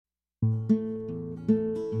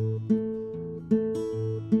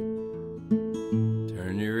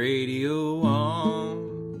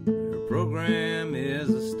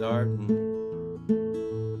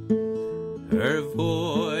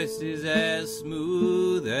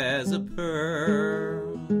smooth as a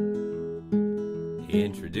pearl.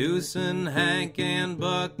 Introducing Hank and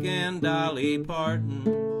Buck and Dolly Parton.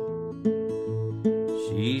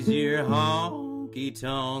 She's your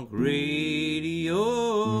honky-tonk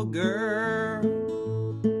radio girl.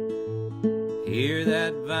 Hear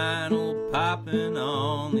that vinyl popping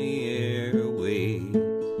on the airwaves,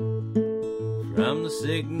 from the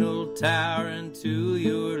signal tower into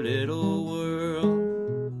your little world.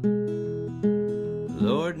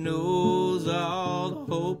 Lord knows all the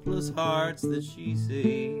hopeless hearts that she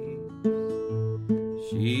saves.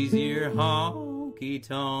 She's your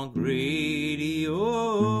honky-tonk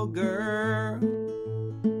radio girl.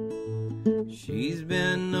 She's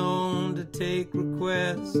been known to take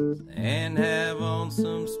requests and have on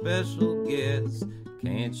some special guests.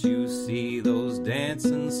 Can't you see those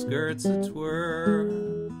dancing skirts a-twirl?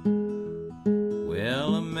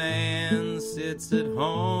 Well, a man sits at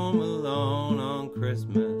home alone on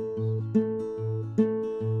Christmas.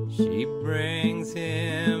 She brings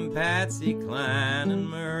him Patsy Cline and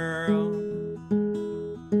Merle.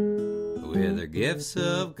 With her gifts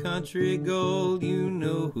of country gold, you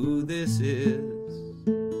know who this is.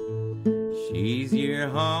 She's your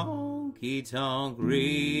honky-tonk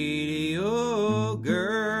radio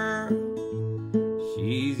girl.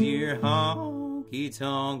 She's your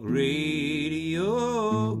honky-tonk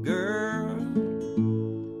radio girl.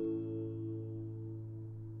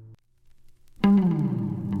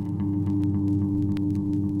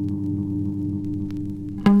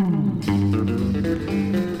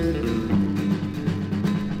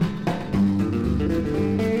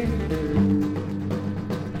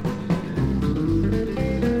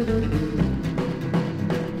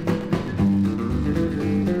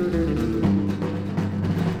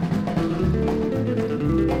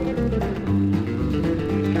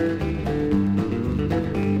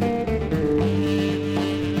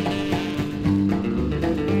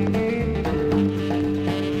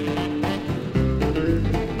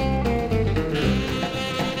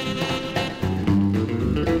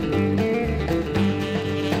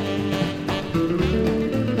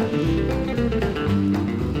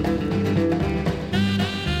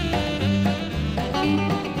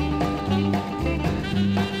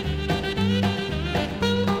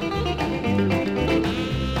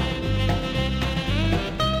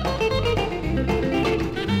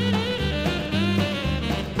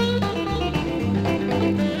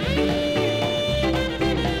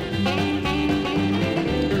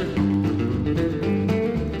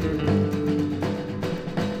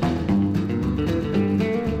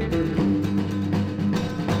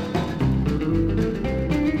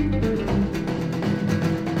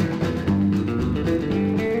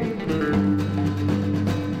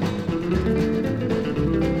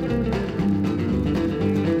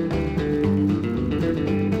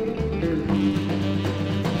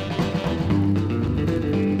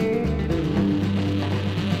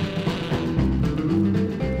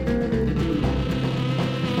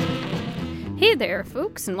 there,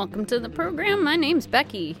 folks, and welcome to the program. My name's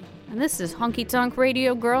Becky, and this is Honky Tonk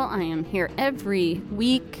Radio Girl. I am here every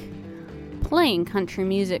week playing country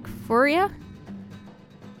music for you,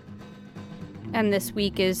 and this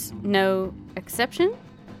week is no exception.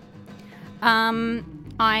 I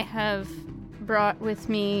have brought with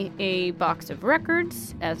me a box of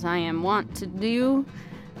records, as I am wont to do,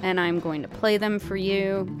 and I'm going to play them for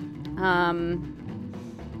you, and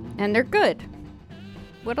they're good.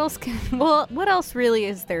 What else really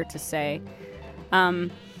is there to say?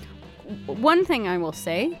 One thing I will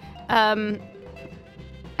say,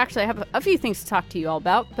 actually I have a few things to talk to you all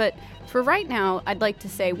about, but for right now, I'd like to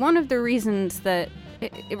say one of the reasons that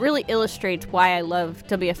it really illustrates why I love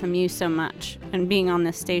WFMU so much and being on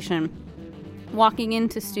this station. Walking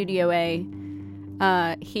into Studio A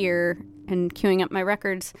here and queuing up my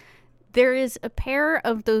records, there is a pair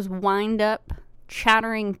of those wind-up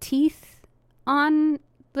chattering teeth on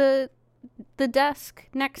the desk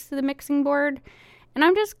next to the mixing board, and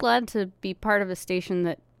I'm just glad to be part of a station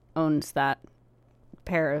that owns that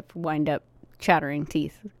pair of wind-up chattering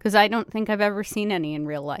teeth, because I don't think I've ever seen any in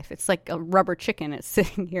real life. It's like a rubber chicken is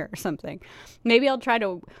sitting here or something. Maybe I'll try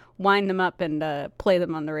to wind them up and play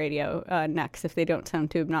them on the radio next if they don't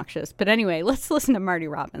sound too obnoxious. But anyway, let's listen to Marty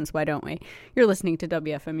Robbins, why don't we? You're listening to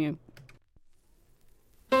WFMU.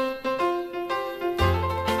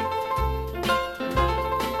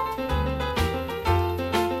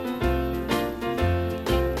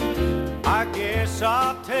 I guess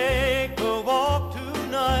I'll take a walk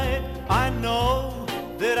tonight. I know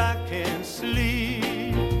that I can sleep,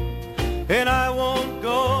 and I won't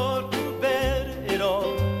go to bed at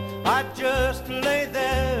all. I just lay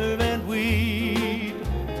there and weep.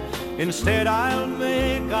 Instead, I'll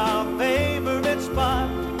make our favorite spot.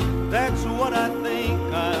 That's what I think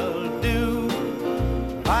I'll do.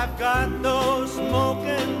 I've got those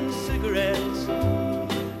smoking cigarettes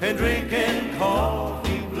and drinking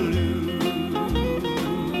coffee blues.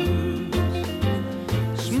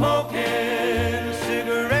 Smoking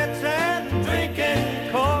cigarettes and drinking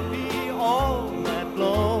coffee all night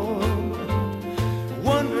long.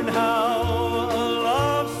 Wondering how a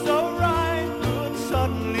love so right could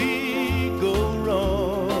suddenly go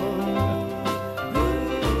wrong.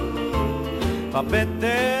 I bet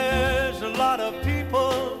there's a lot of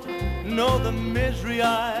people know the misery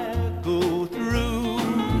I go through.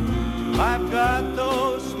 I've got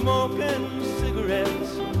those smoking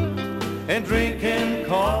cigarettes and drinking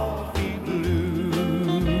coffee blues.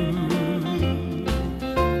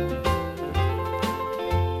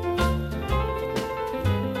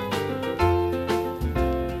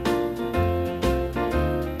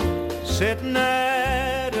 Sitting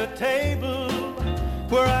at a table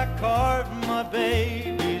where I carved my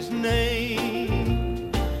baby's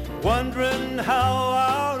name, wondering how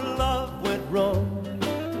our love went wrong,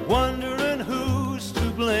 wondering who's to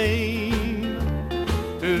blame,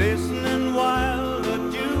 listening while the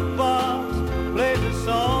jukebox plays a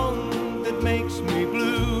song that makes me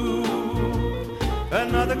blue,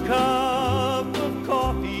 another cup of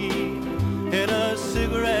coffee and a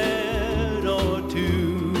cigarette or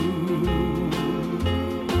two.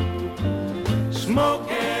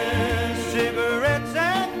 Smoking cigarettes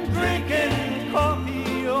and drinking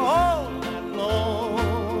coffee all night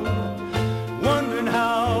long, wondering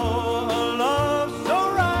how a love so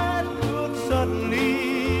right could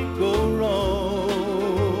suddenly go wrong.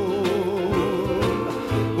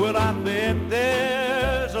 Well, I bet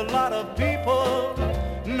there's a lot of people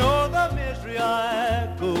know the misery I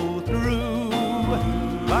go through.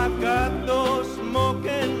 I've got those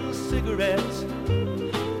smoking cigarettes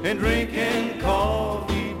and drinking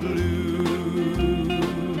coffee blues.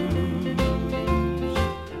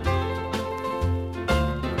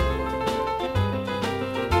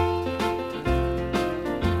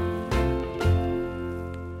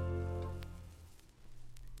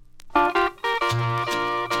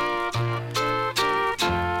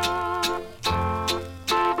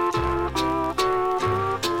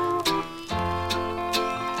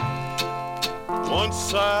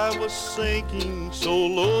 Once I was sinking so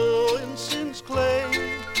low in sin's clay,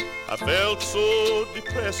 I felt so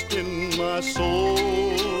depressed in my soul.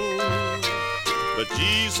 But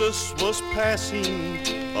Jesus was passing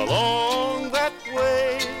along that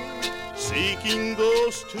way, seeking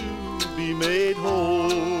those to be made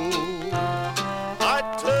whole. I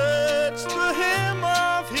touched the hem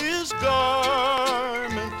of his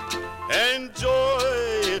garment, and joy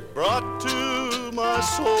it brought to my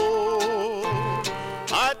soul.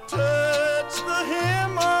 I touched the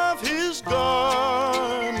hem of his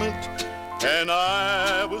garment, and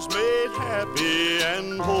I was made happy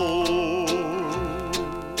and whole.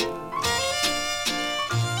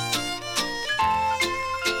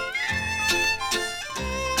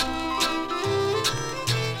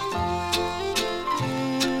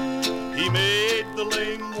 He made the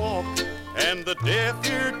lame walk and the deaf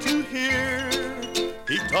ear to hear.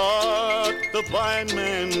 He taught the blind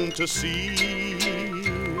man to see.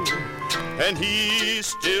 And he's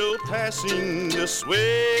still passing this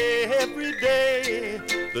way every day.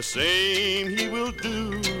 The same he will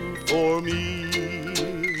do for me.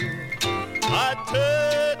 I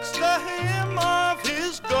touched the hem of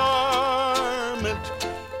his garment,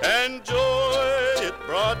 and joy it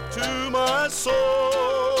brought to my soul.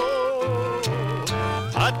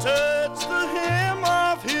 I touched the hem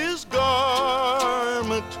of his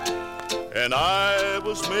garment, and I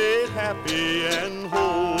was made happy and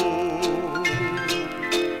whole.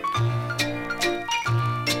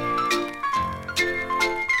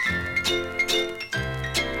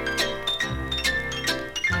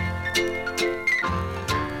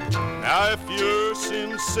 Now if you're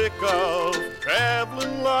sin sick of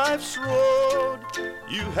traveling life's road,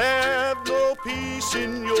 you have no peace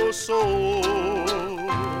in your soul.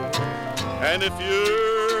 And if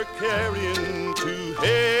you're carrying too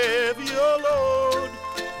heavy a load,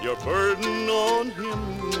 your burden on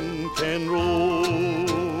him can roll.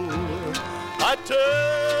 I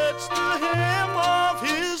touched the hem of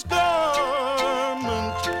his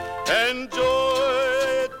garment, and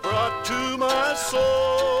joy it brought to my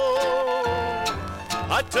soul.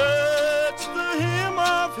 I touched the hem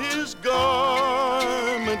of his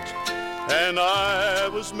garment, and I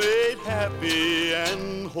was made happy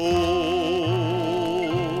and whole.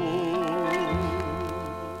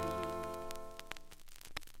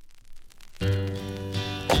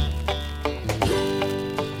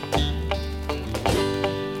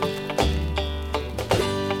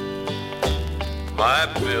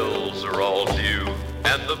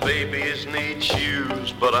 need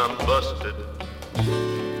shoes, but I'm busted.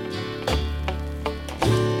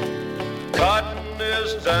 Cotton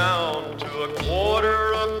is down to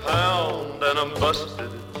 $1/4 a pound, and I'm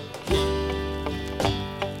busted.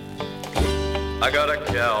 I got a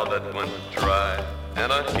cow that went dry, and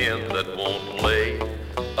a hen that won't lay.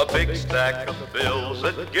 A big stack of bills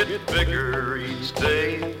that get bigger each day.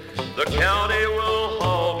 The county will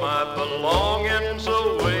haul my belongings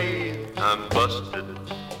away. I'm busted.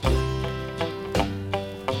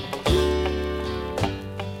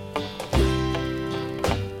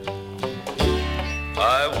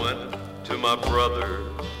 I went to my brother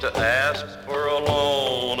to ask for a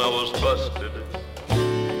loan. I was busted.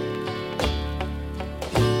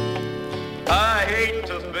 I hate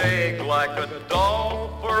to beg like a dog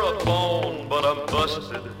for a bone, but I'm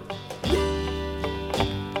busted.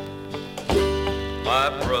 My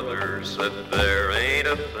brother said there ain't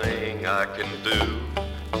a thing I can do.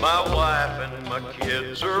 My wife and my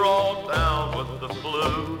kids are all down with the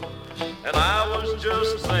flu. And I was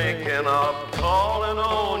just thinking of calling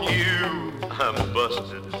on you. I'm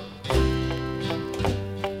busted.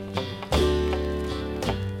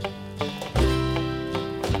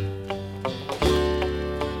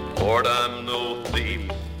 Lord, I'm no thief,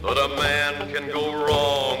 but a man can go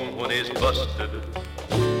wrong when he's busted.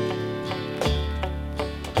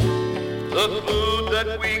 The food that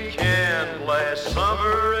we canned last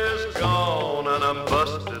summer is gone, and I'm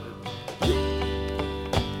busted.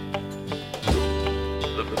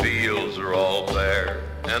 The fields are all bare,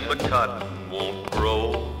 and the cotton won't grow.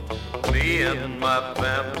 Me and my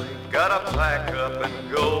family gotta pack up and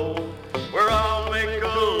go. Where I'll make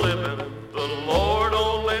a living, the Lord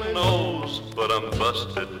only knows, but I'm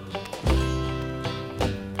busted.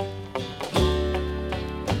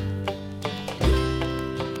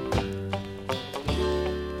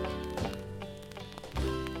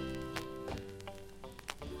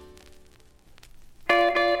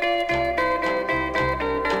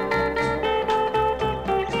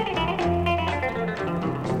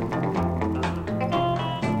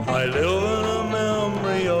 I live in a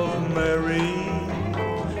memory of Mary.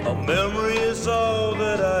 A memory is all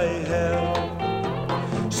that I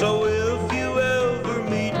have. So if you ever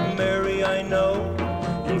meet Mary, I know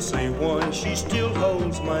you'll see one, she still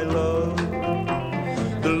holds my love.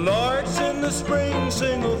 The larks in the spring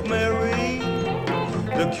sing of Mary,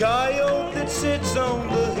 the coyote that sits on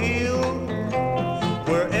the hill.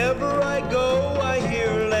 Wherever I go, I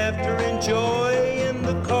hear laughter and joy in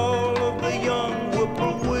the call of the young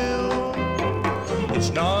whippoorwill.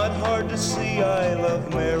 It's not hard to see I love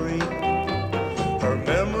Mary. Her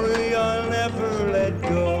memory I'll never let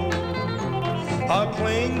go. I'll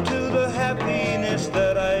cling to the happiness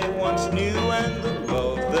that I once knew and the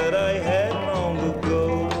love that I had long ago.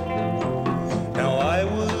 Now I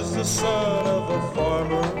was the son of a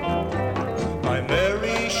farmer. My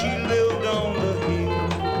Mary, she lived on the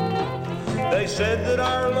hill. They said that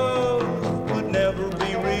our love would never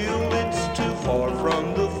be real. It's too far from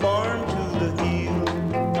the farm to the hill.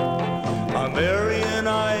 My Mary and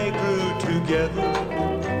I grew together.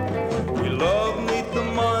 We loved 'neath the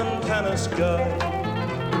Montana sky.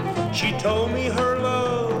 She told me her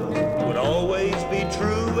love would always be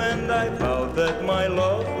true, and I vowed that my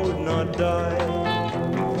love would not die.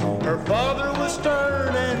 Her father was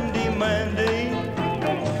stern and demanding.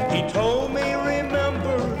 He told me,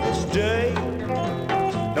 remember this day.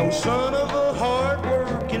 No son of a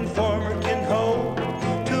hard-working farmer can hope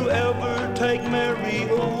to ever take Mary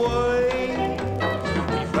away.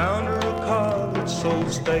 He found her a college so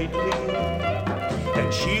stately, and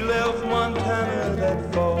she left Montana that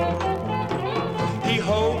fall. He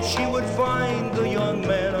hoped she would find the young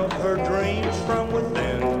man of her dreams from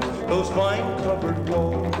within those vine-covered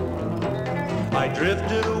walls. I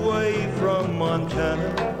drifted away from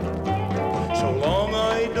Montana, so long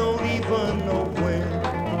I don't even know when.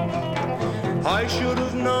 I should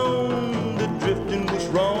have known that drifting was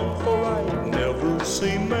wrong, for I'd never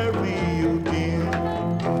see Mary again.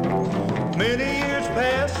 Many years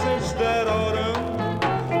passed since that autumn,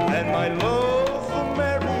 and my love for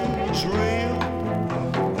Mary is real.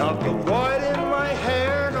 Not the white in my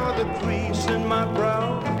hair nor the crease in my brow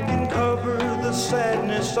can cover the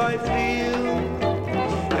sadness I feel.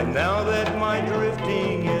 And now that my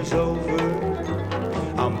drifting is over,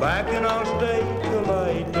 I'm back and I'll stay till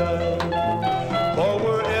I die. For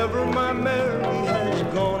wherever my Mary has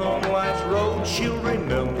gone on life's road, she'll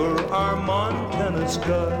remember our Montana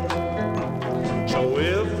sky. So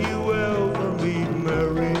if you ever meet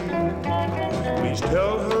Mary, please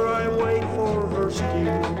tell her I wait for her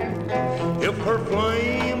still. If her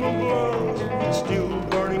flame of love is still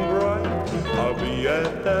burning bright, I'll be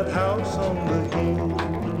at that house on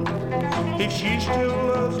she still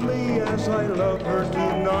loves me as I love her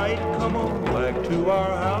tonight. Come on back to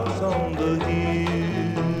our house on the hill.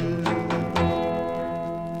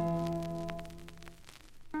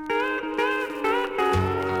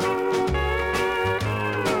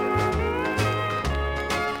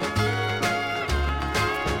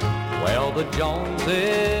 Well, the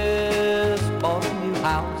Joneses bought a new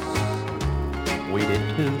house. We did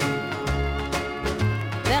too.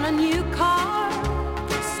 Then a new car,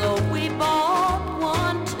 so we bought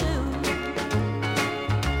one too.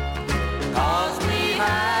 'Cause we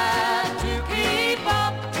had to keep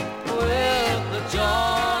up with the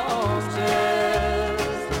Joneses.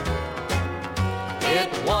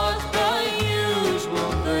 It was the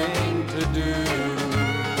usual thing to do.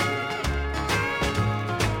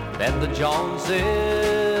 Then the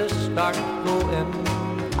Joneses started going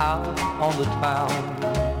out on the town.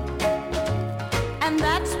 And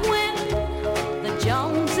that's when the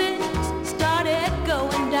Joneses started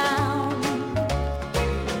going down.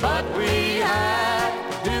 But we had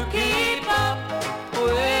to keep up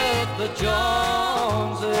with the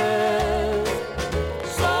Joneses.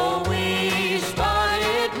 So we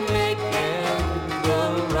started making the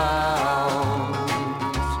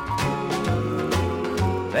rounds.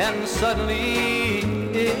 Then suddenly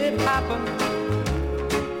it happened.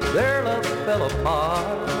 Their love fell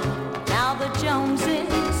apart. Now the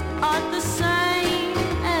Joneses aren't the same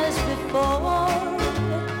as before.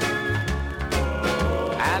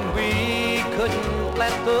 And we couldn't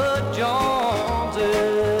let the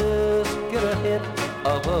Joneses get ahead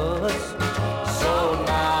of us. So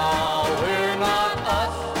now we're not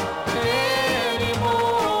us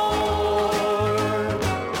anymore.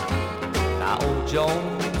 Now old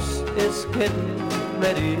Jones is getting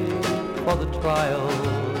ready for the trial.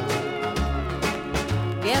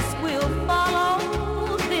 Guess we'll follow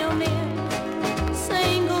them in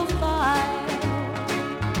single file.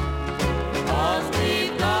 'Cause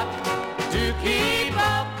we've got to keep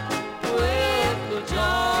up with the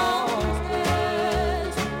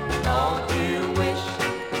Joneses. Don't you wish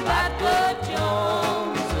that the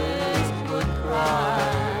Joneses would cry?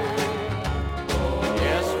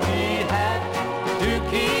 Yes, we had to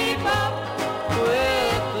keep up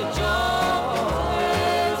with the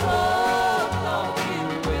Joneses. Oh, don't you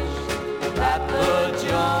wish that the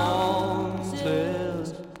Joneses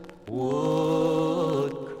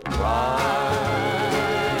would cry?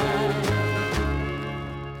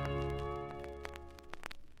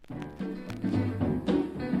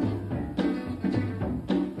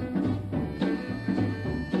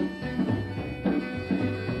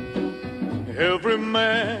 Every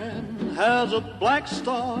man has a black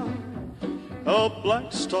star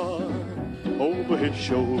over his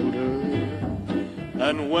shoulder.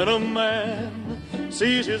 And when a man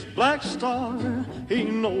sees his black star, he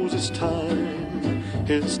knows his time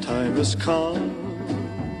has come.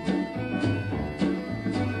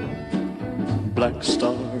 Black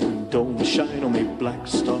star, don't shine on me, black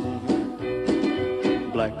star.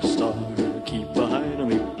 Black star, keep behind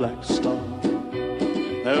me, black star.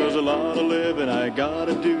 There's a lot of living I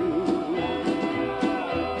gotta do.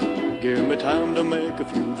 Give me time to make a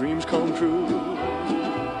few dreams come true.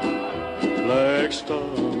 Black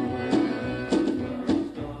star.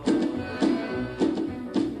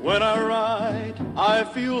 When I ride, I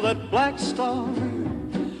feel that black star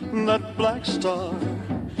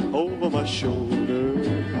over my shoulder.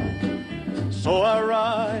 So I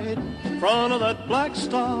ride in front of that black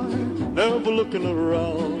star, never looking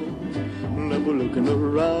around. Never looking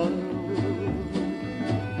around.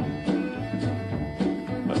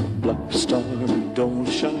 Black star, don't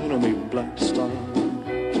shine on me, black star.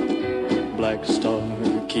 Black star,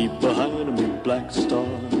 keep behind me, black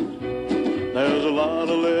star. There's a lot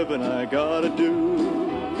of living I gotta do.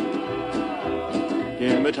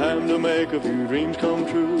 Give me time to make a few dreams come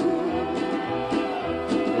true.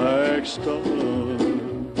 Black star.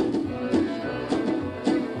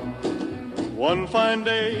 One fine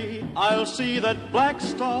day I'll see that black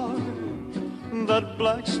star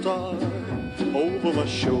over my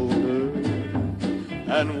shoulder.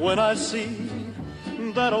 And when I see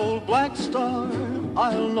that old black star,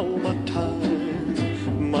 I'll know my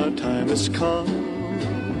time has come.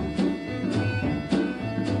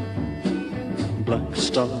 Black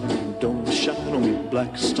star, don't shine on me,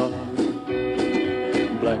 black star.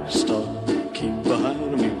 Black star, keep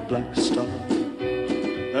behind me, black star.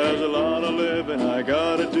 There's a lot of living I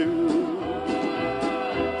gotta do.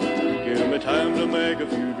 Give me time to make a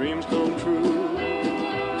few dreams come true.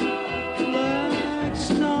 Black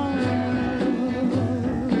star.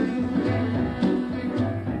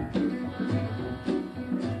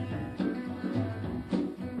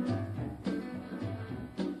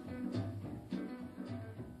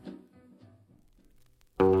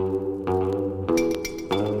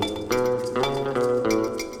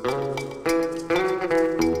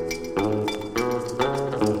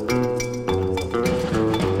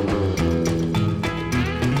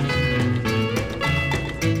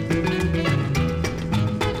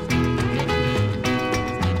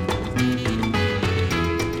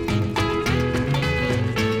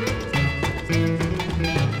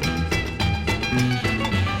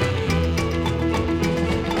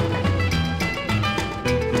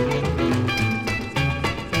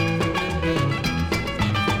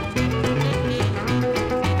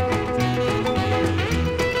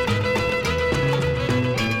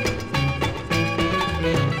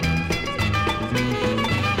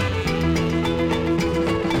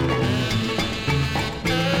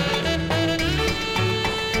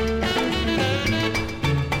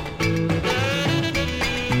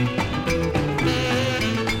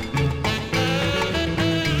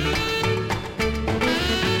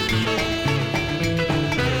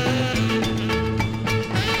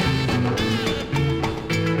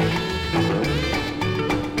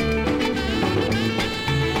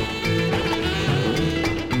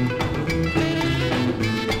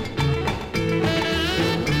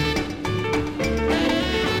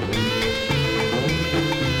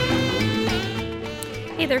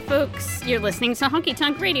 there, folks. You're listening to Honky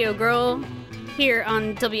Tonk Radio Girl here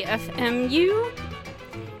on WFMU.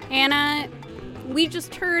 And we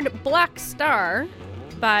just heard Black Star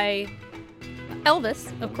by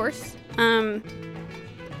Elvis, of course.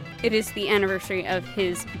 It is the anniversary of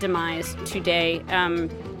his demise today.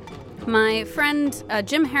 My friend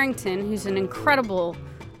Jim Harrington, who's an incredible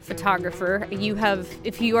photographer,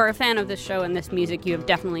 if you are a fan of this show and this music, you have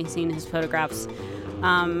definitely seen his photographs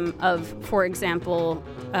of, for example,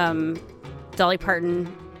 Dolly Parton,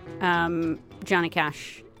 Johnny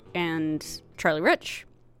Cash, and Charlie Rich,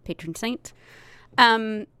 patron saint.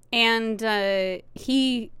 And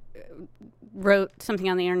he wrote something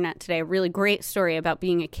on the internet today, a really great story about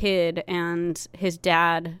being a kid and his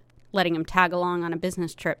dad letting him tag along on a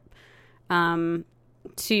business trip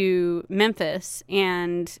to Memphis,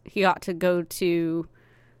 and he got to go to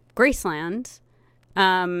Graceland,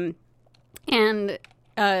 and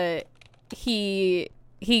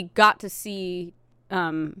he got to see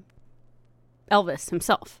Elvis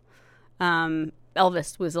himself.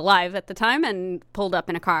 Elvis was alive at the time and pulled up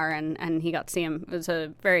in a car, and he got to see him. It was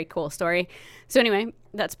a very cool story. So anyway,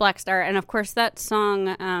 that's Black Star. And of course, that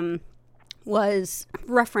song was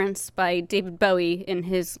referenced by David Bowie in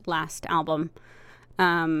his last album.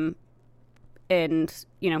 And,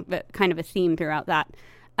 kind of a theme throughout that.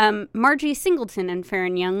 Margie Singleton and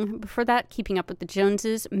Farron Young. Before that, Keeping Up with the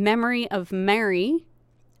Joneses. Memory of Mary.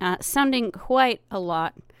 Sounding quite a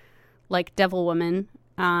lot like Devil Woman.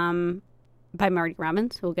 By Marty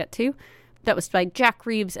Robbins, we'll get to. That was by Jack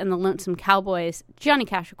Reeves and the Lonesome Cowboys. Johnny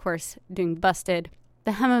Cash, of course, doing Busted.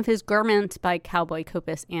 The Hem of His Garment by Cowboy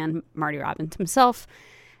Copus and Marty Robbins himself.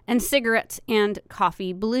 And Cigarettes and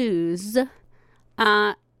Coffee Blues.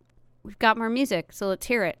 We've got more music, so let's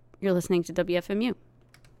hear it. You're listening to WFMU.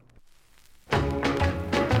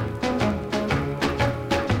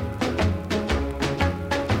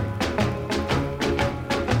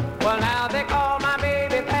 Well, now they call my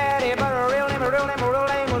baby Patty, but her real name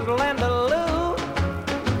was Linda Lou.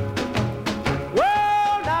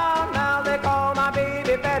 Well, now they call my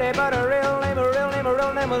baby Patty, but her real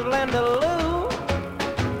name was Linda Lou.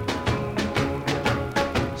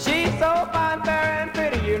 She's so fine, fair, and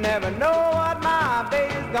pretty, you never know what my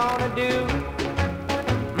baby's gonna do.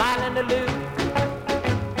 My Linda Lou.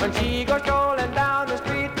 When she goes strolling down the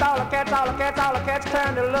street, all the cats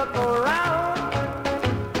turn to look around.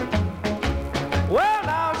 Well,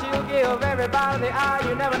 now she'll give everybody the eye.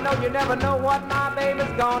 You never know what my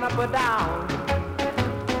baby's gonna put down.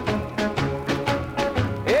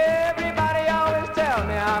 Everybody always tell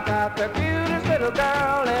me I've got the cutest little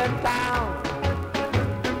girl in town.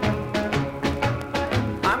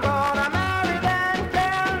 I'm gonna marry that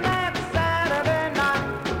girl next Saturday night.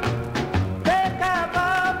 Take her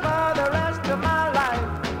for the rest of my life.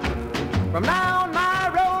 From now on, my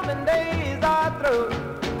roving days are through.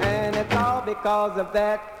 And it's all because of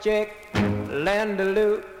that chick, Linda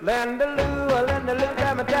Lou, Linda Lou, Linda Lou.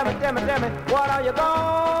 Tell me, what are you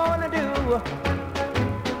gonna do?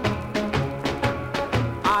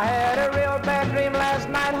 I had a real bad dream last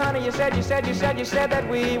night, honey. You said that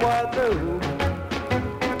we were through.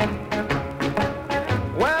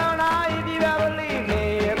 Well, now if you ever leave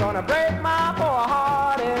me, you're gonna break my poor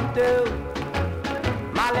heart in two.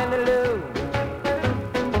 My Linda Lou.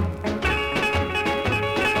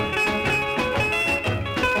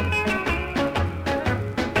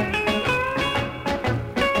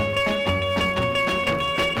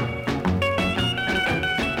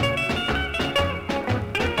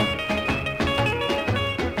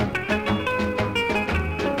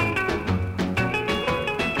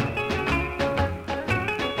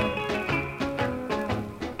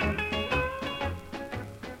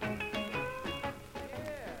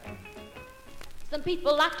 Some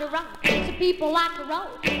people like to rock, some people like to roll,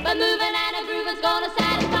 but moving and a groove is gonna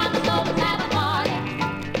satisfy the soul. Let's have a party.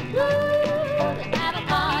 Woo, let's have a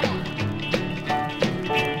party.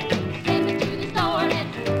 Send me to the store,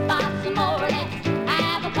 let's buy some more, let's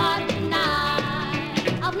have a party tonight.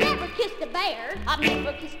 I've never kissed a bear, I've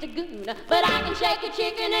never kissed a goon, but I can shake a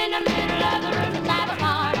chicken in the middle of the room. Let's have a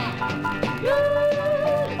party. Woo,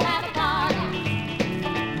 let's have a party.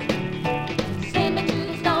 Send me to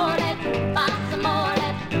the store, let's buy some more,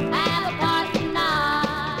 let's have a party tonight.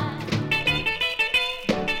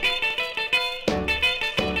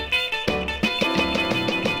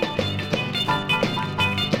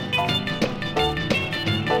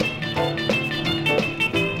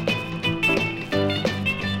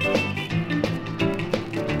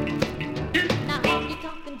 Now Honky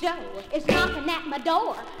Tonkin' Joe is knocking at my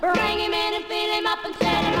door. Bring him in and fill him up and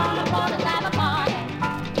set him on the floor. Let's have a party.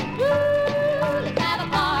 Woo, let's have a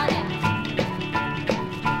party.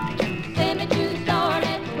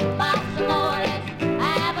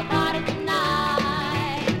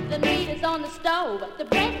 know, but the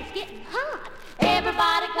bread is getting hot.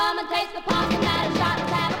 Everybody come and taste the pot and light a shot.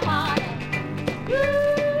 Let's have a party. Woo,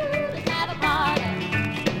 let's have a party.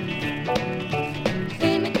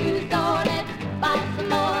 Send me to the store, let's buy some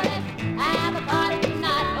more. Let's have a party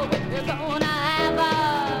tonight. Oh, we're gonna have a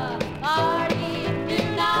party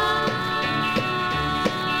tonight.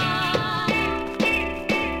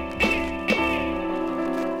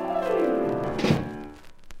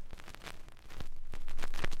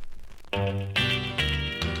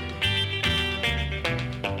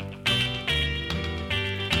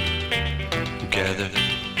 Gathered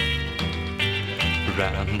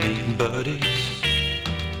around me, buddies.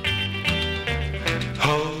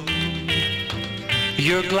 Hold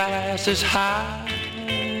your glasses high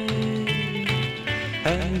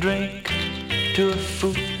and drink to a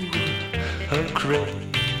fool, a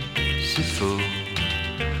crazy fool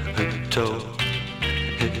who told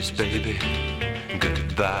his baby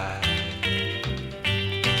goodbye.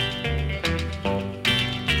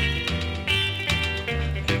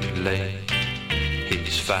 He lay.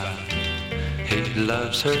 He's found he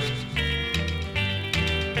loves her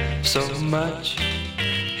so much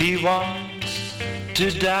he wants to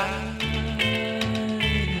die,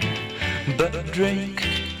 but drink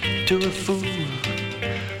to a fool,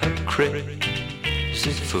 a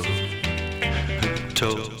crazy fool who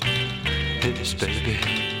told his baby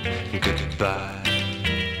goodbye.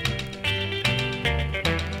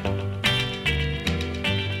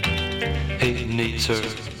 He needs her.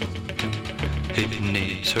 He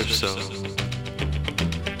needs her so.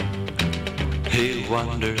 He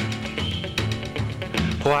wonders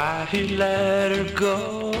why he let her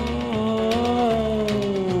go.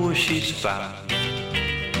 She's found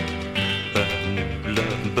a new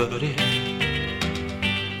love buddy.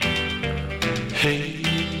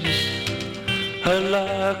 He's a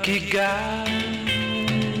lucky guy.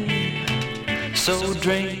 So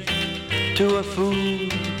drink to a fool,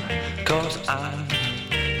 'cause I'm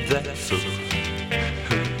that fool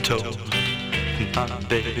who told my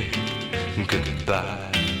baby goodbye.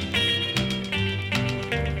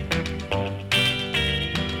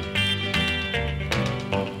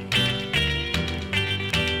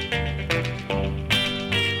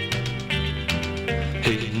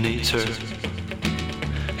 He needs her,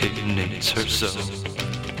 he needs her so.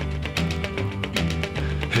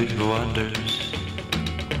 He wonders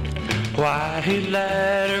why he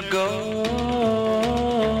let her go.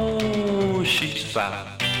 She's found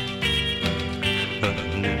a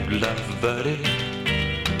new love buddy.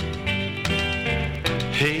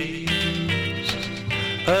 He's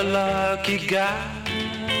a lucky guy.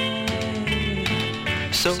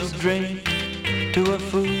 So drink to a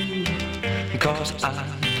fool, 'cause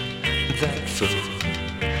I'm that fool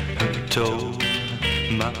who told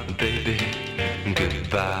my baby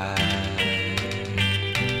goodbye.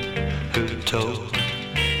 Who told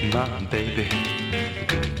my baby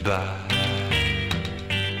goodbye.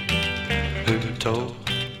 Who told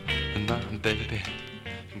my baby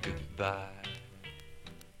goodbye.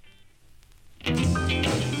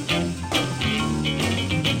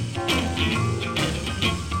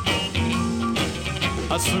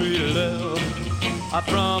 A sweet love,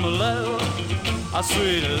 from love, a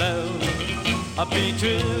sweet love, be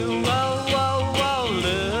true, whoa, whoa, whoa,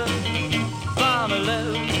 love, from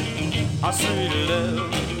love, a sweet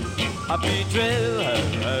love, be true,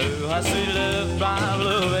 oh, a sweet love, from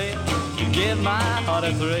love, you give my heart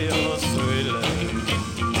a thrill, sweet love.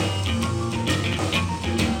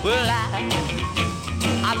 Well,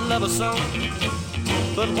 I love her so,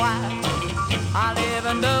 but why? I live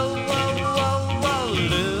and know, whoa, whoa, whoa,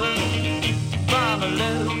 love, from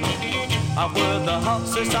love. With the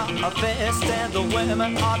horses are fast and the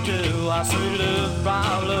women are too. I sweet love,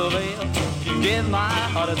 from love, you give my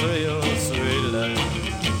heart a thrill, sweet love.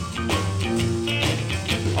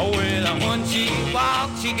 Oh, well, when she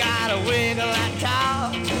walks, she got a wiggle and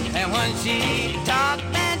talk, and when she talks,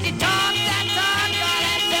 man, she talks that talk, God,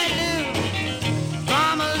 that's that love,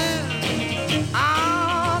 from a love.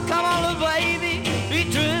 Oh, come on, little baby, be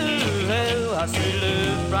true. Oh, I sweet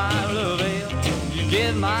love, from love, you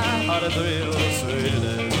give my heart a thrill, sweet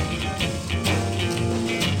love.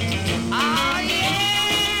 Oh, yeah.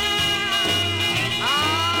 Oh,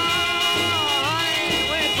 honey,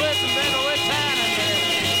 we're twisting, baby, we're tanning,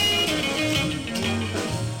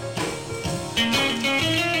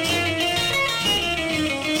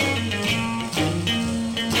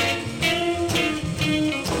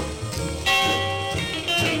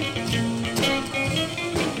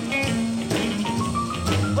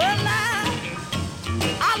 well, now,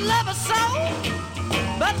 I love her so.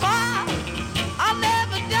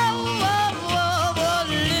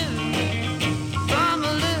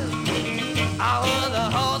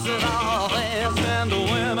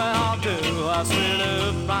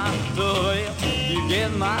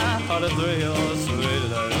 a thrill, sweet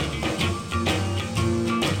love.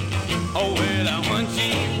 Oh, well, when she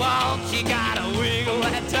walks, she got a wiggle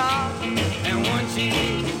that talk. And when she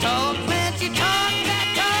talks, man, she talks that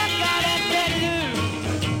talk, got that tattoo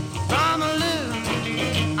from a loo.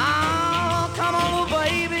 Oh, come on,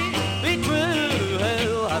 baby, be true.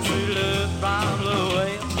 Hell, I sweet love from the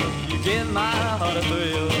way you give my heart a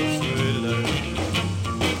thrill, sweet love.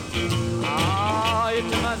 Oh, you're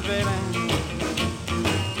too much, baby.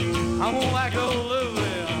 I won't like old Louisville.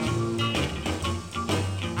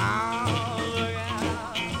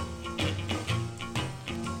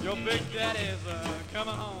 Big Daddy's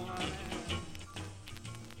coming home.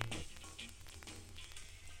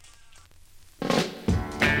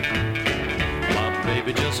 My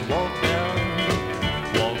baby just walked out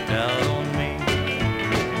on me.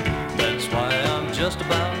 That's why I'm just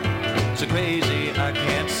about so crazy I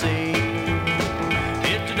can't see.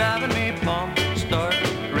 It's driving me plumb, start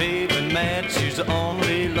raving mad. She's the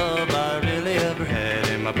only love I really ever had,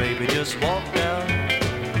 and my baby just walked out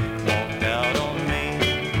on me.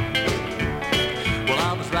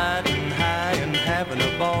 Riding high and having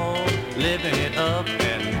a ball, living it up,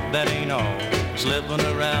 and that ain't all. Slipping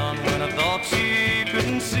around when I thought she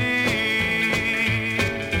couldn't see.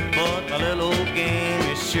 But my little old game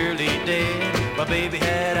is surely dead. My baby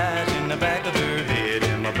had eyes in the back of her head,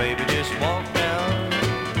 and my baby just walked out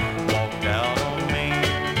on me.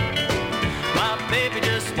 My baby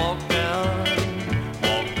just walked out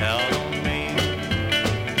on me.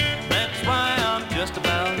 That's why I'm just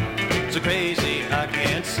about so crazy I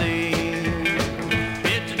can't see.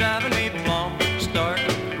 It's driving me plumb, start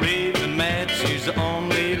raving mad. She's the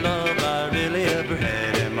only love I really ever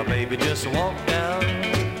had, and my baby just walked out on me.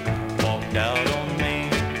 I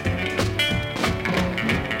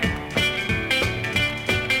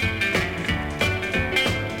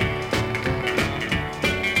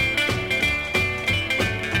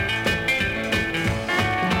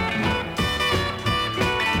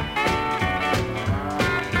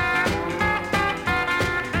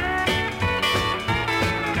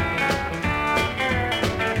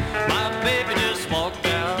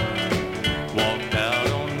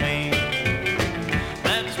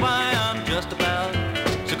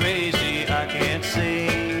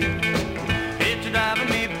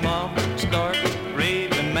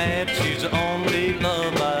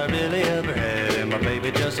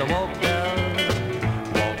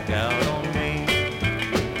walked out on me,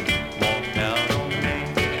 walked out on me,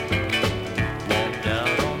 walked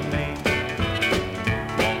out on me,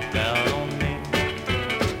 walked out on me,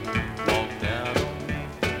 walked out on me,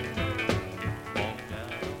 walked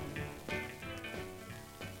out on me.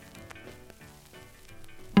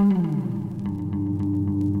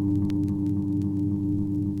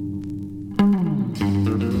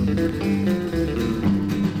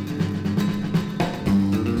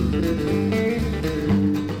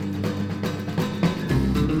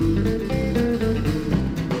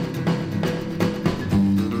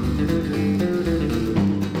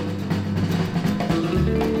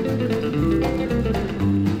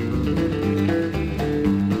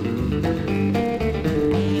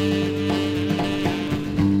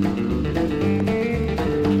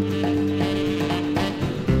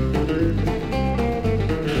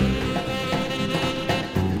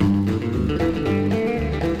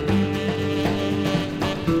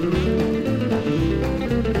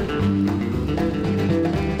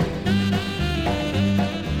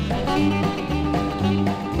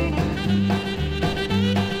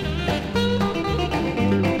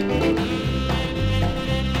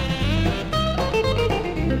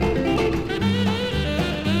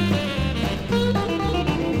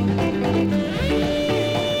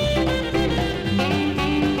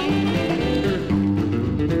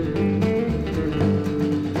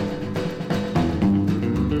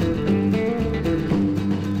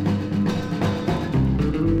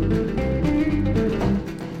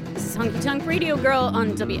 Radio Girl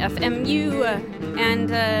on WFMU,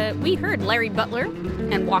 and we heard Larry Butler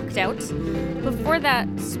and Walked Out. Before that,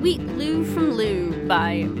 Sweet Lou from Lou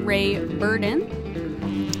by Ray Burden.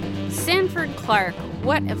 Sanford Clark,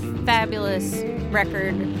 what a fabulous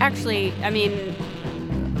record. Actually, I mean,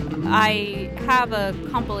 I have a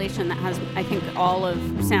compilation that has, I think, all of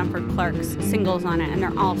Sanford Clark's singles on it, and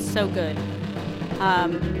they're all so good.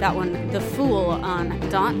 That one, The Fool on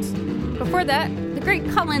Dot. Before that, the Great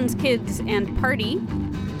Collins Kids and Party,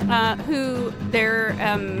 who they're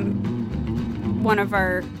one of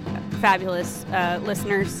our fabulous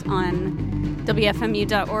listeners on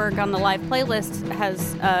WFMU.org on the live playlist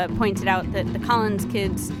has pointed out that the Collins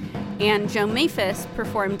Kids and Joe Maphis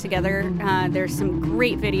performed together. There's some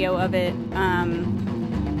great video of it.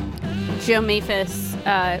 Joe Maphis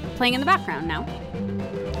playing in the background now.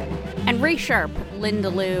 And Ray Sharp, Linda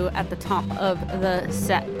Lou at the top of the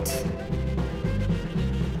set.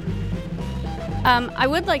 I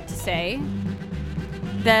would like to say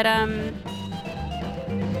that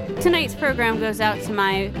tonight's program goes out to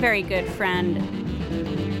my very good friend,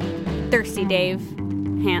 Thirsty Dave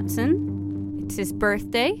Hansen. It's his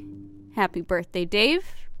birthday. Happy birthday, Dave.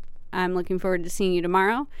 I'm looking forward to seeing you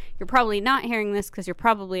tomorrow. You're probably not hearing this because you're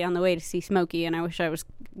probably on the way to see Smokey, and I wish I was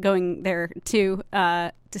going there too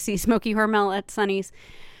to see Smokey Hormel at Sonny's.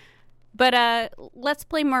 But let's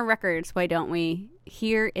play more records, why don't we?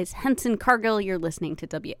 Here is Henson Cargill. You're listening to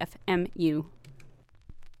WFMU.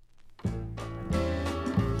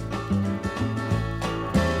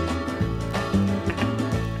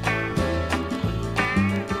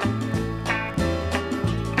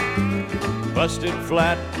 Busted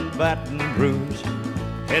flat in Baton Rouge,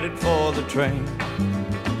 headed for the train,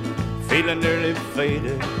 feeling nearly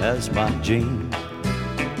faded as my jeans.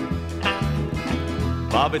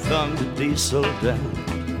 Bobby thumbed the diesel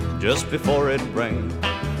down just before it rained,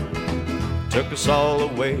 took us all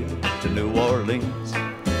away to New Orleans.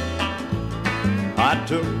 I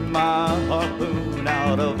took my harpoon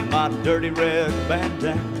out of my dirty red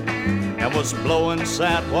bandana and was blowing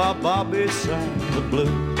sad while Bobby sang the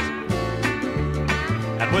blues.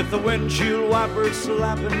 And with the windshield wipers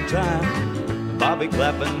slapping time, Bobby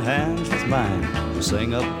clapping hands with mine to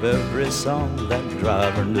sing up every song that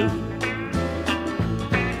driver knew.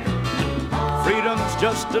 Freedom's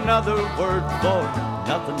just another word for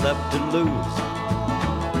nothing left to lose.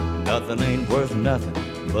 Nothing ain't worth nothing,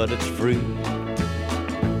 but it's free.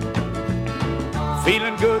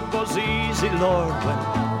 Feeling good was easy, Lord, when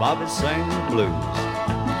Bobby sang the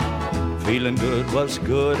blues. Feeling good was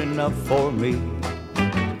good enough for me.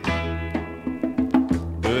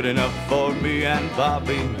 Good enough for me and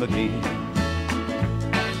Bobby McGee.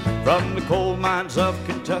 From the coal mines of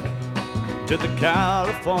Kentucky to the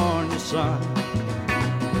California sun,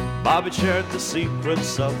 Bobby shared the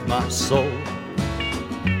secrets of my soul.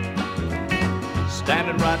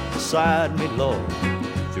 Standing right beside me, Lord,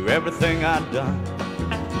 through everything I'd done.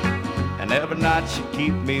 And every night she'd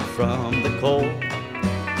keep me from the cold.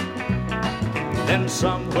 Then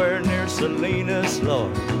somewhere near Salinas,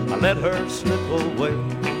 Lord, I let her slip away,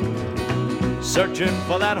 searching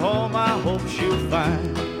for that home I hope she'll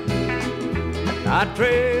find. I'd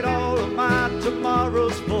trade all of my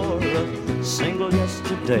tomorrows for a single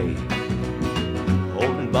yesterday,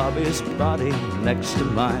 holding Bobby's body next to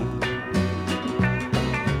mine.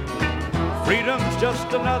 Freedom's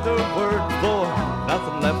just another word for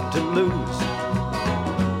nothing left to lose.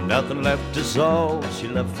 Nothing left is all she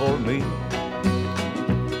left for me.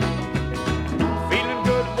 Feeling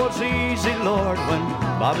good was easy, Lord, when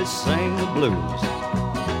Bobby sang the blues.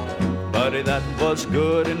 Buddy, that was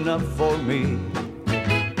good enough for me.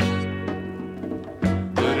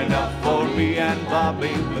 Good enough for me and Bobby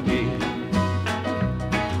McGee.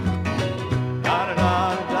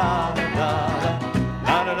 Da-da-da-da-da-da,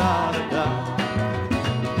 da-da-da-da-da,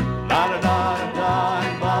 da-da-da-da-da,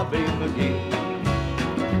 and Bobby McGee.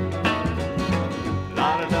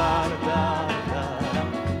 Da-da-da-da-da-da,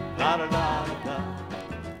 da-da-da-da-da,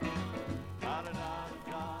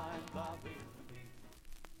 da-da-da-da, and Bobby McGee.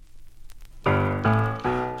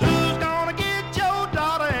 Who's gonna get your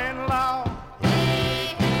daughter-in-law?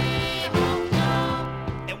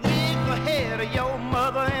 And wig the head of your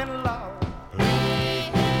mother-in-law.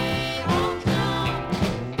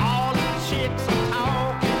 All these chicks are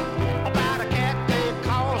talking about a cat they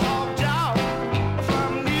call Hog Jaw.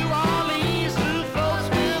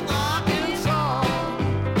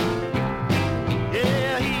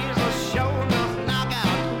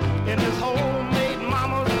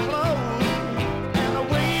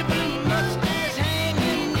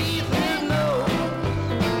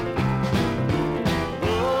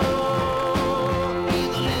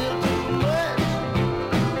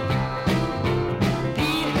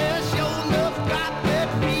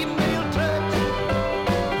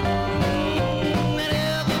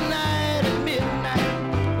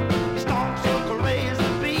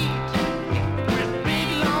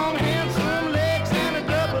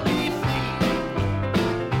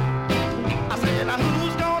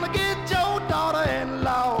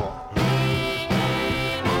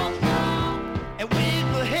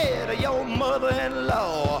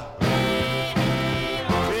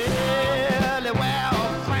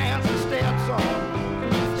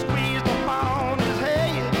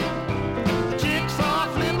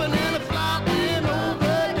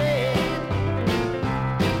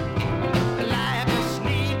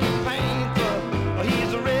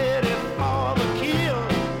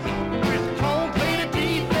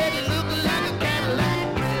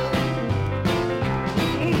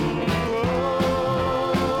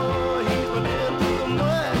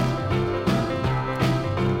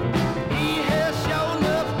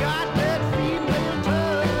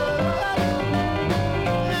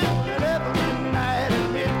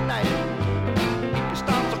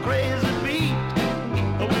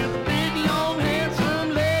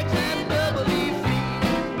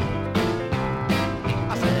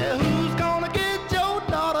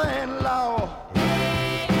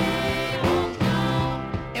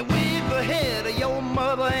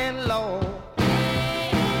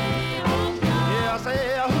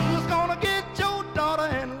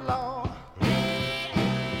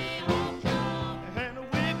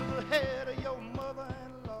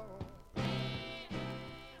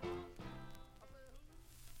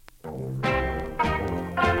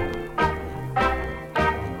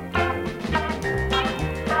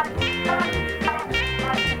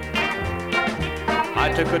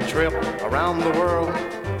 I took a trip around the world,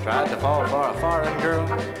 tried to fall for a foreign girl,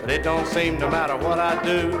 but it don't seem no matter what I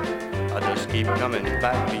do, I just keep coming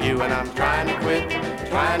back to you. And I'm trying to quit,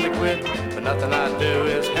 but nothing I do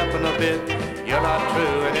is helping a bit. You're not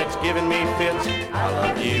true and it's giving me fits. I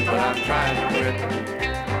love you, but I'm trying to quit.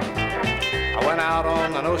 I went out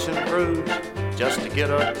on an ocean cruise just to get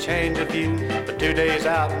a change of view, but 2 days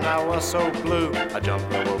out and I was so blue, I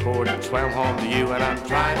jumped overboard and swam home to you. And I'm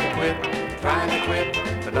trying to quit,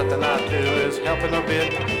 but nothing I do is helping a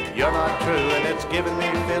bit. You're not true and it's giving me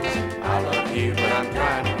fits. I love you, but I'm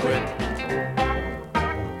trying to quit.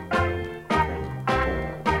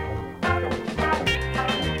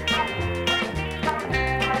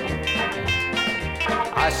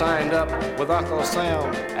 I signed up with Uncle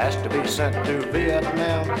Sam, asked to be sent to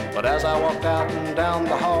Vietnam. But as I walked out and down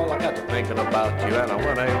the hall, I got to thinking about you and I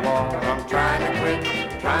went AWOL. And I'm trying to quit,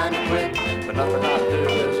 but nothing I do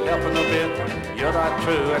is helping a bit. You're not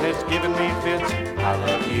true and it's giving me fits. I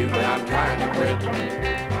love you, but I'm trying to quit.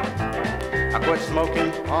 I quit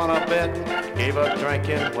smoking on a bet, gave up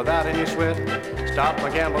drinking without any sweat, stopped my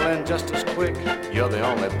gambling just as quick. You're the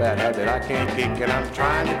only bad habit I can't kick. And I'm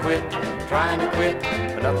trying to quit,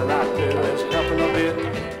 but nothing I do is helping a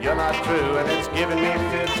bit. You're not true and it's giving me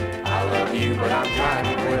fits. I love you, but I'm trying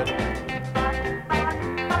to quit.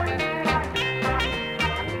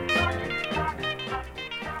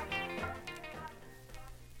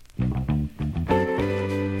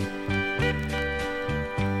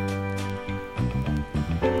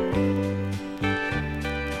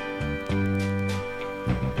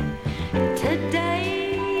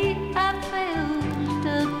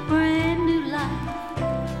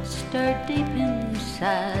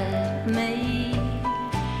 Inside me,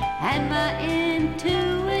 and my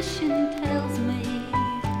intuition tells me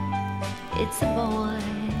it's a boy.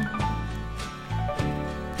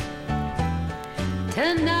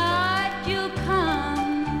 Tonight you'll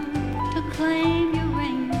come to claim your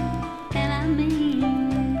ring, and I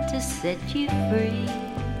mean to set you free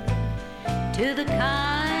to the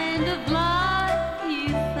kind of life you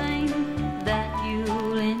think that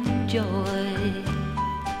you'll enjoy.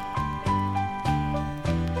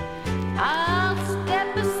 I'll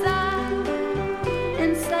step aside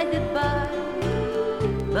and say goodbye,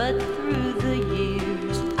 but through the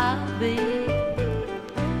years I'll be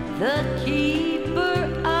the keeper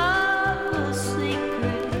of a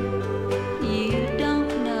secret you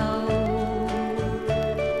don't know.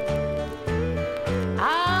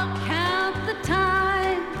 I'll count the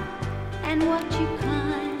time and watch you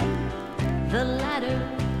climb the ladder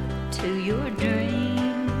to your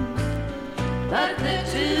dreams, but the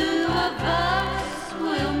two of us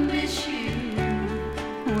will miss you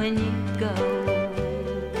when you go.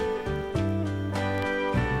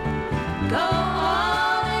 Go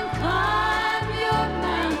on and climb your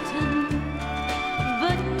mountain,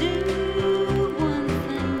 but do one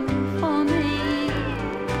thing for me.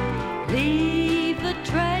 Leave a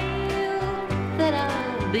trail that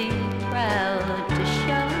I'll be proud to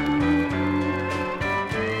show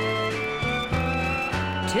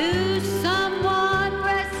to someone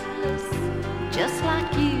restless just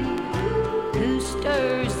like you, who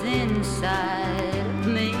stirs inside of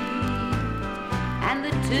me, and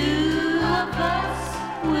the two of us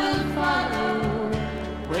will follow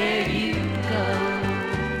where you go.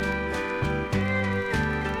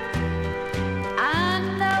 I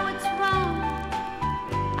know it's wrong,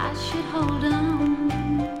 I should hold on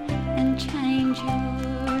and change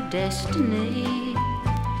your destiny,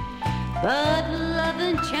 but love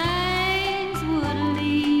and chains would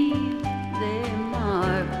leave their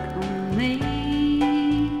mark on me.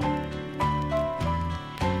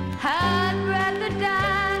 I'd rather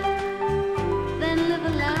die than live a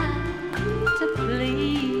life to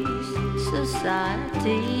please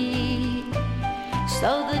society. So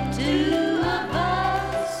the two of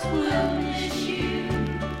us will miss you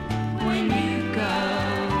when you go.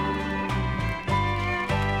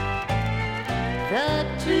 The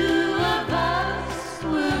two of us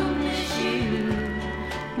will miss you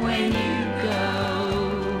when you go.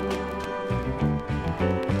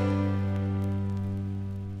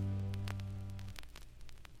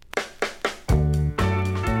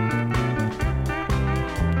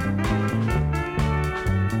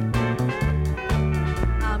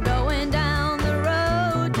 I'm going down the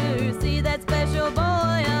road to see that special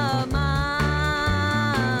boy of mine.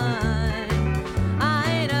 I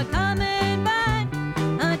ain't a coming back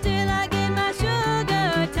until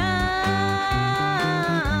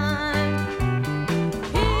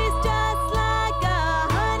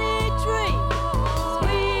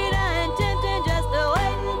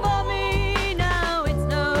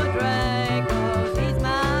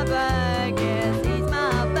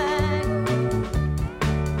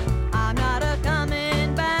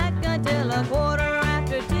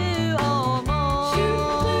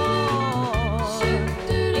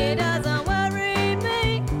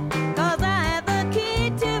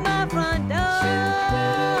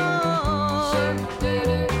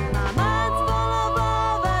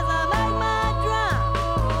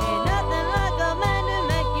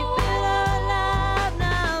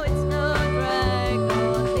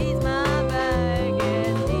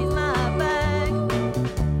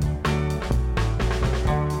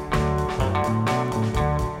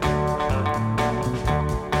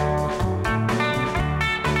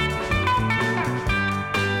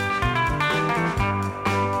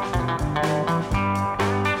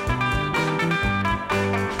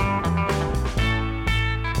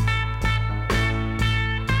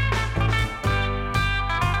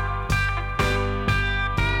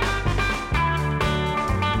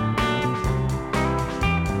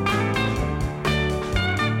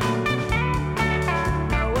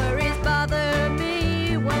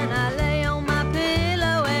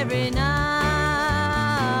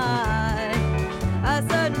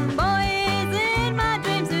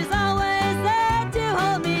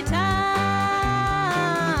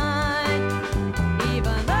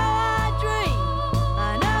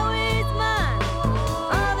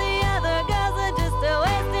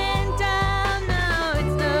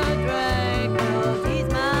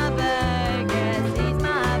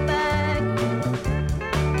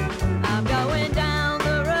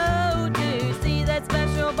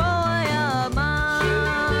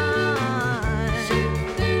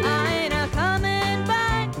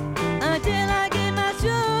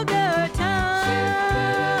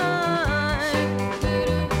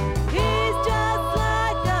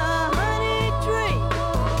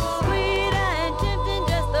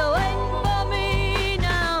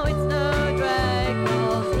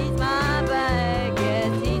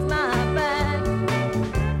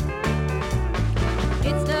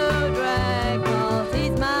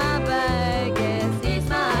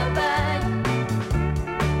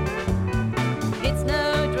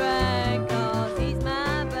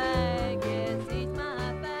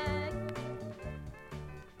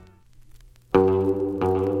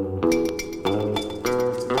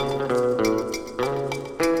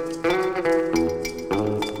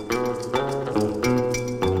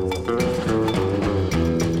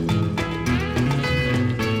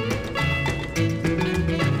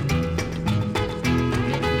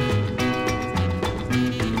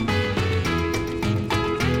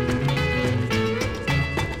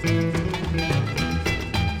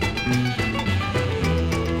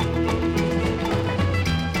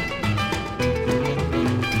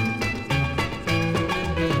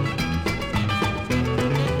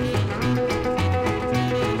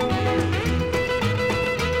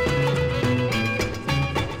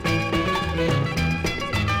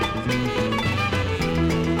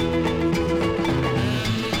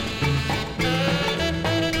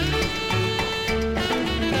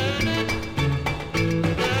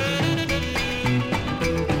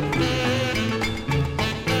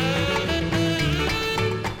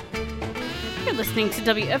listening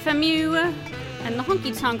to WFMU and the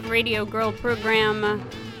Honky Tonk Radio Girl program.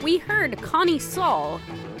 We heard Connie Saul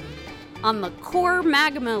on the Core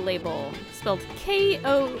Magma label, spelled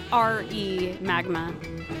K-O-R-E Magma.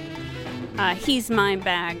 He's My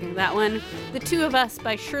Bag, that one. The Two of Us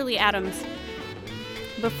by Shirley Adams.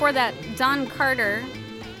 Before that, Don Carter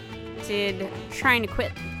did Trying to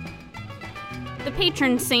Quit. The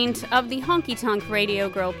patron saint of the Honky Tonk Radio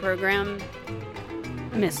Girl program,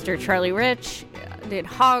 Mr. Charlie Rich, did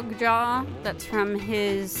Hogjaw. That's from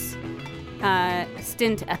his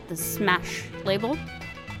stint at the Smash label.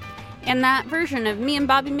 And that version of Me and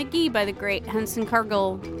Bobby McGee by the great Henson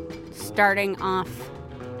Cargill starting off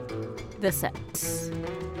the set.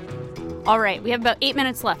 All right, we have about 8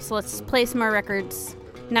 minutes left, so let's play some more records.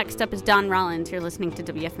 Next up is Don Rollins. You're listening to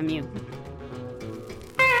WFMU.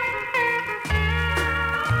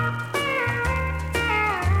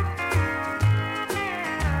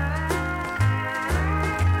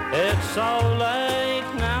 It's so late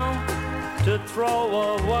now to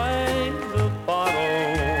throw away the bottle.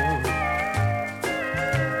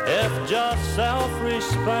 If just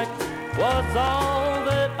self-respect was all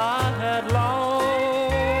that I had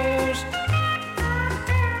lost,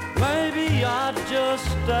 maybe I'd just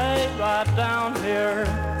stay right down here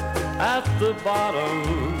at the bottom.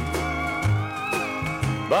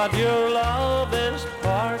 But your love is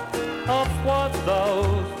part of what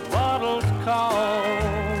those bottles call.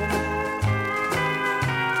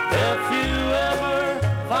 If you ever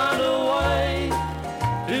find a way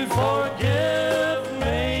to forgive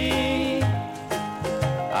me,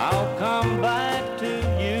 I'll come back to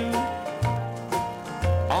you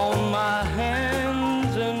on my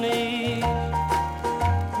hands and knees.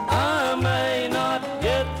 I may not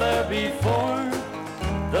get there before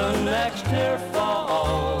the next tear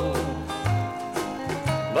falls,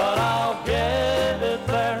 but I'll get it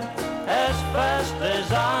there as fast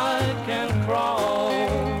as I can crawl.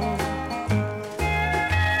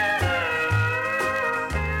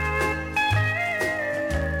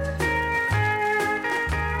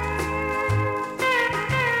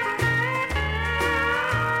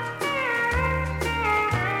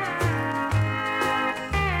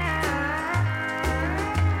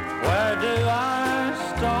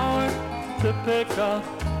 Pick up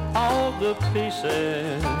all the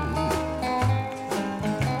pieces,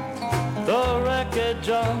 the wreckage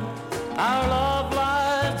of our love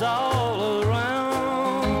lies all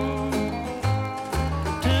around.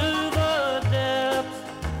 To the depths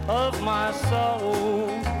of my soul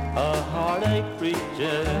a heartache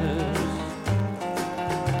reaches,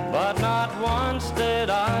 but not once did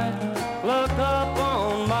I look up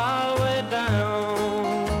on my way down.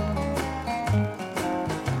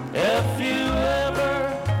 If you ever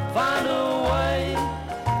find a way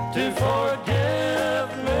to forgive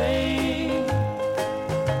me,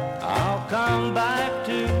 I'll come back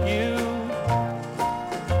to you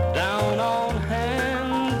down on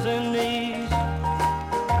hands and knees.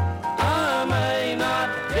 I may not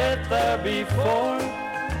get there before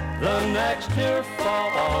the next tear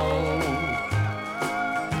falls,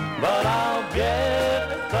 but I'll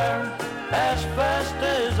get there as fast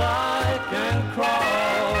as I can crawl.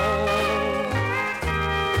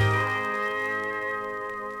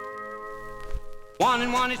 One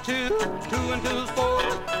and one is two, two and two is four.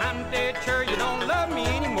 I'm dead sure you don't love me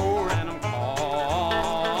anymore, and I'm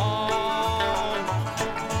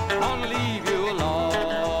gonna leave you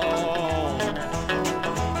alone.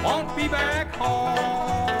 Won't be back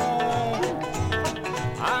home.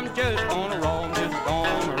 I'm just gonna roam,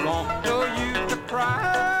 till you to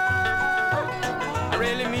cry. I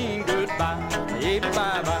really mean goodbye, baby,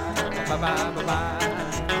 bye bye, bye bye, bye bye.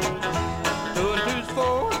 Two and two's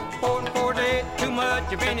four, four and four's eight. Too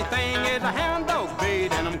much of anything is a hound dog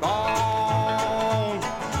bait, and I'm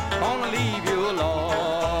gonna leave you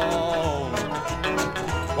alone.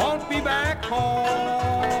 Won't be back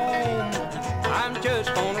home. I'm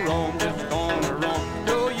just gonna roam,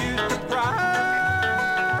 till you to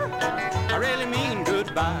cry. I really mean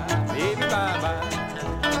goodbye, baby, bye bye.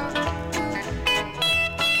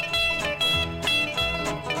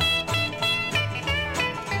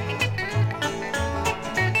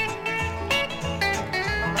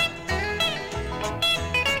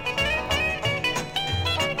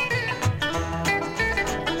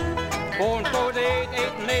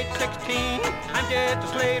 I'm just a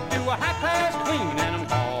slave to a high-class queen, and I'm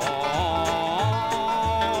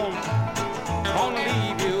gonna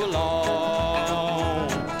leave you alone.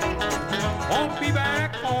 Won't be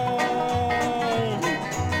back home.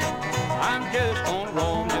 I'm just gonna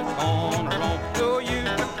roam, till you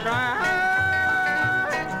to cry.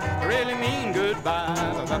 I really mean goodbye,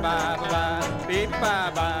 bye bye bye bye, baby,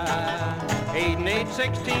 bye-bye. 8 and 8,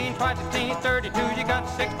 16, twice 16, 32. You got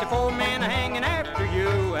 64 men hanging after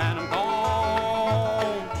you, and I'm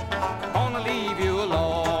gonna leave you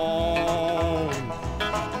alone.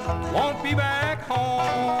 Won't be back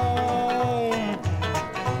home.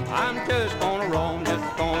 I'm just gonna roam,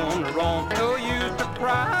 no use to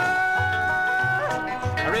cry.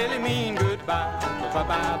 I really mean goodbye,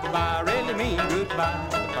 bye-bye, bye-bye. I really mean goodbye,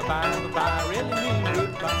 bye-bye, bye-bye. I really mean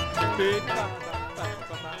goodbye, big bye-bye,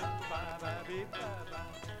 bye-bye, bye-bye, big bye-bye.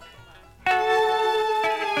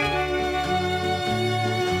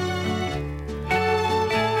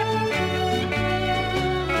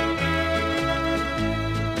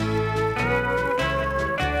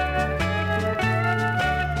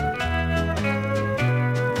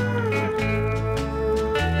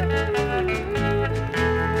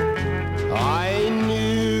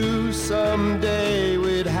 Someday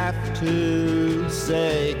we'd have to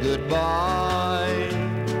say goodbye.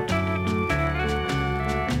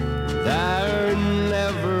 There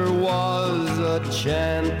never was a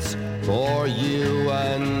chance for you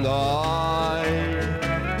and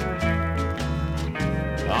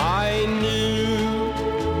I knew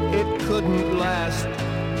it couldn't last.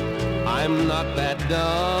 I'm not that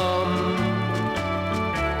dumb,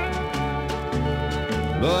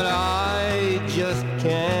 but I just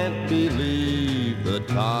can't believe the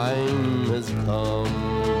time has come.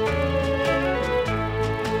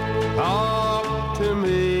 Talk to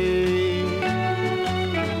me,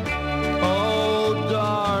 oh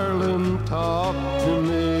darling, talk to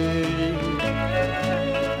me.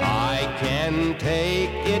 I can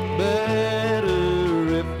take it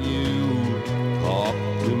better if you talk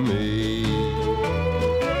to me.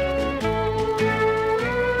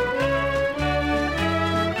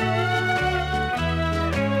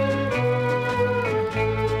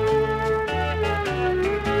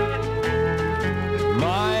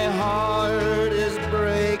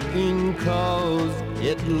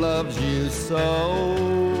 It loves you so,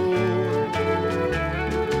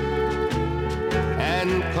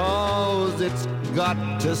 and 'cause it's got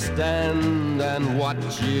to stand and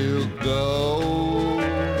watch you go.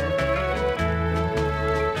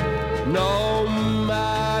 No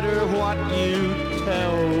matter what you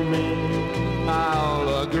tell me,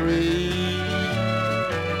 I'll agree.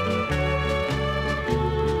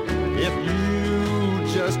 If you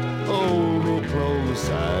just hold me close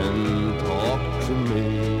and talk to me.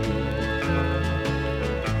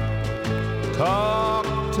 Talk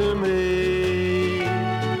to me.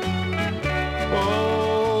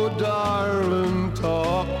 Oh, darling,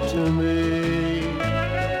 talk to me.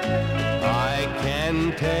 I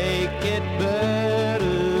can take it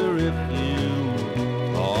better if you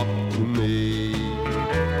talk to me.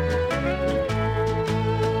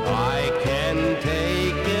 I can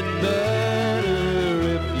take it better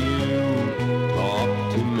if you talk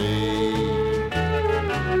to me.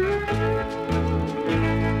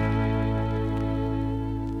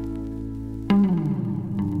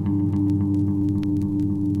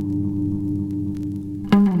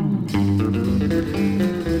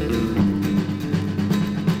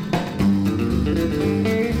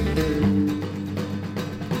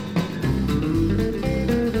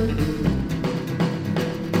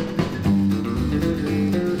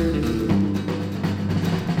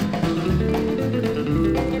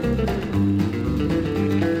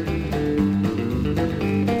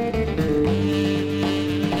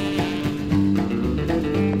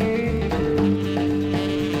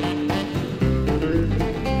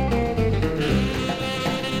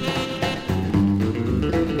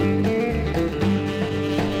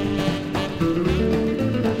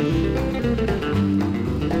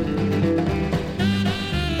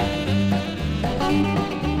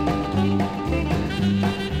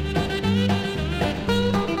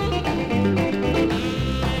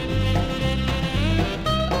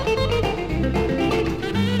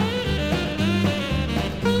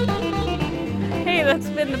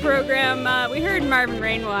 We heard Marvin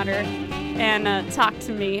Rainwater and Talk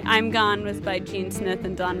to Me. I'm Gone was by Gene Smith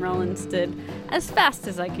and Don Rollins did As Fast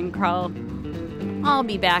as I Can Crawl. I'll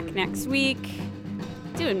be back next week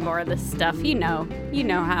doing more of this stuff. You know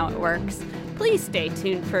how it works. Please stay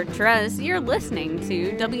tuned for Therese. You're listening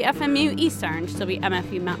to WFMU East Orange,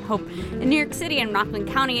 WMFU Mount Hope in New York City and Rockland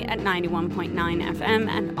County at 91.9 FM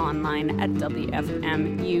and online at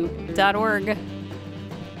WFMU.org.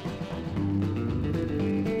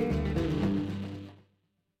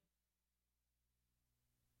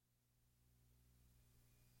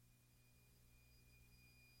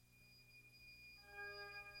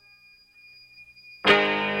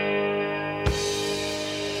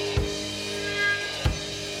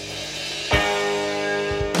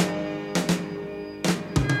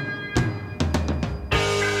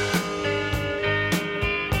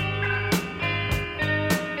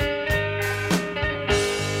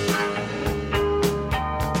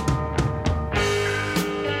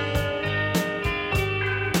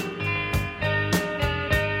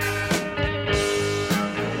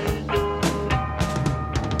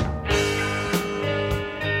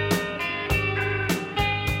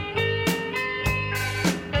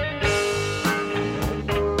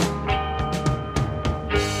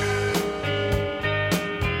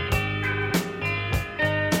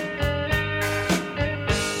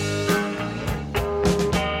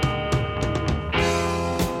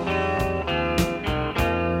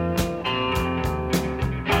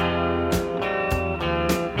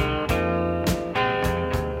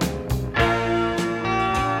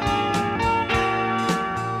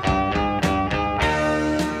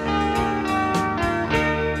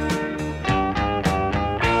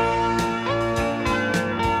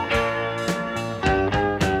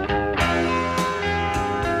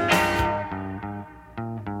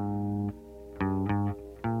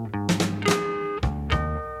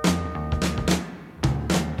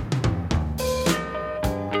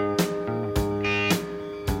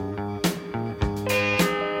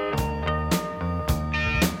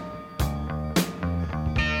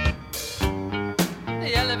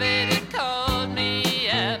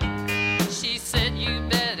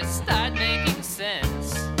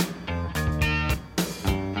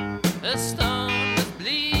 The stone was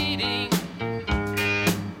bleeding,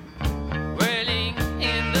 whirling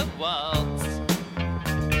in the waltz.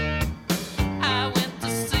 I went to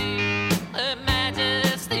see Her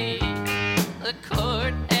Majesty. The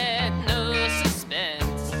court had no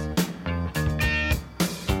suspense.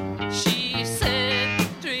 She said,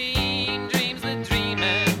 dream, dreams the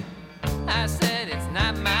dreamer. I said, it's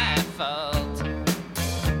not my fault.